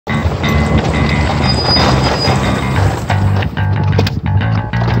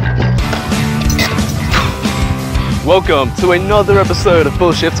Welcome to another episode of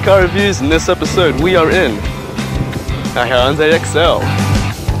Bullshit's Car Reviews. In this episode, we are in a Hyundai Sexcel.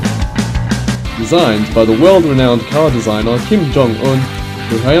 Designed by the world-renowned car designer Kim Jong-un,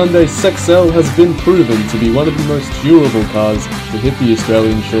 the Hyundai Sexcel has been proven to be one of the most durable cars to hit the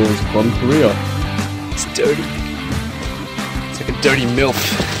Australian shores from Korea. It's dirty. It's like a dirty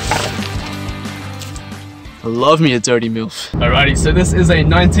MILF. I love me a dirty MILF. Alrighty, so this is a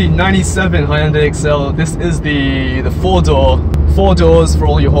 1997 Hyundai Sexcel. This is the four doors for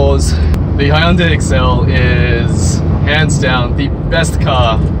all your whores. The Hyundai Sexcel is hands down the best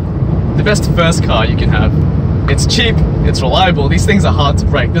car, the best first car you can have. It's cheap, it's reliable, these things are hard to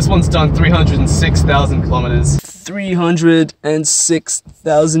break. This one's done 306,000 kilometers.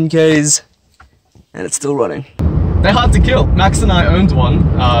 306,000 Ks, and it's still running. They're hard to kill. Max and I owned one.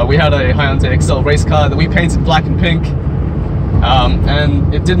 We had a Hyundai Sexcel race car that we painted black and pink,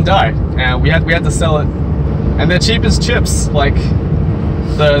 and it didn't die. And we had to sell it. And they're cheap as chips. Like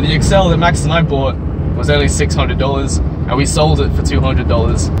the Sexcel that Max and I bought was only $600, and we sold it for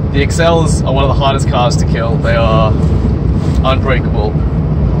 $200. The Sexcels are one of the hardest cars to kill. They are unbreakable.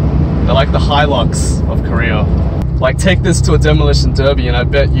 They're like the Hilux of Korea. Like, take this to a demolition derby and I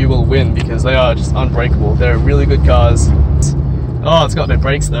bet you will win, because they are just unbreakable. They're really good cars. Oh, it's got no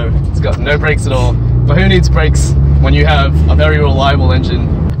brakes though. It's got no brakes at all. But who needs brakes when you have a very reliable engine?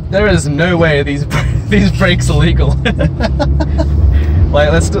 There is no way these brakes are legal. Like,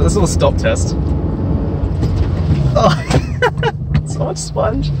 let's do a stop test. Oh, so much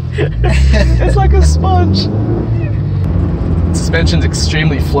sponge. It's like a sponge. Suspension's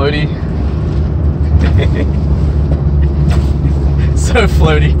extremely floaty. So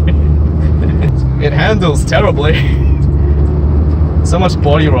floaty. It handles terribly. So much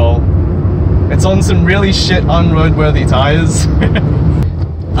body roll. It's on some really shit unroadworthy tires.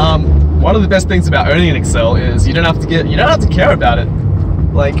 One of the best things about owning an Sexcel is you don't have to care about it.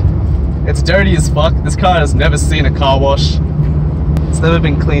 Like, it's dirty as fuck. This car has never seen a car wash. It's never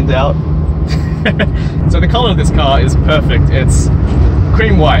been cleaned out. So the color of this car is perfect. It's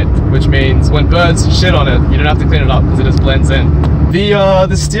cream white, which means when birds shit on it, you don't have to clean it up because it just blends in.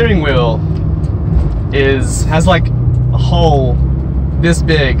 The steering wheel has like a hole this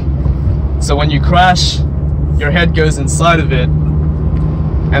big, so when you crash, your head goes inside of it,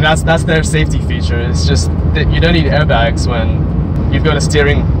 and that's their safety feature. It's just that you don't need airbags when you've got a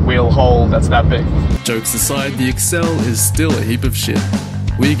steering wheel hole that's that big. Jokes aside, the Sexcel is still a heap of shit.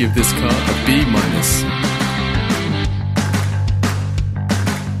 We give this car a B-.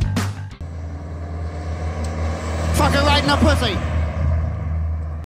 Fucking right in the pussy.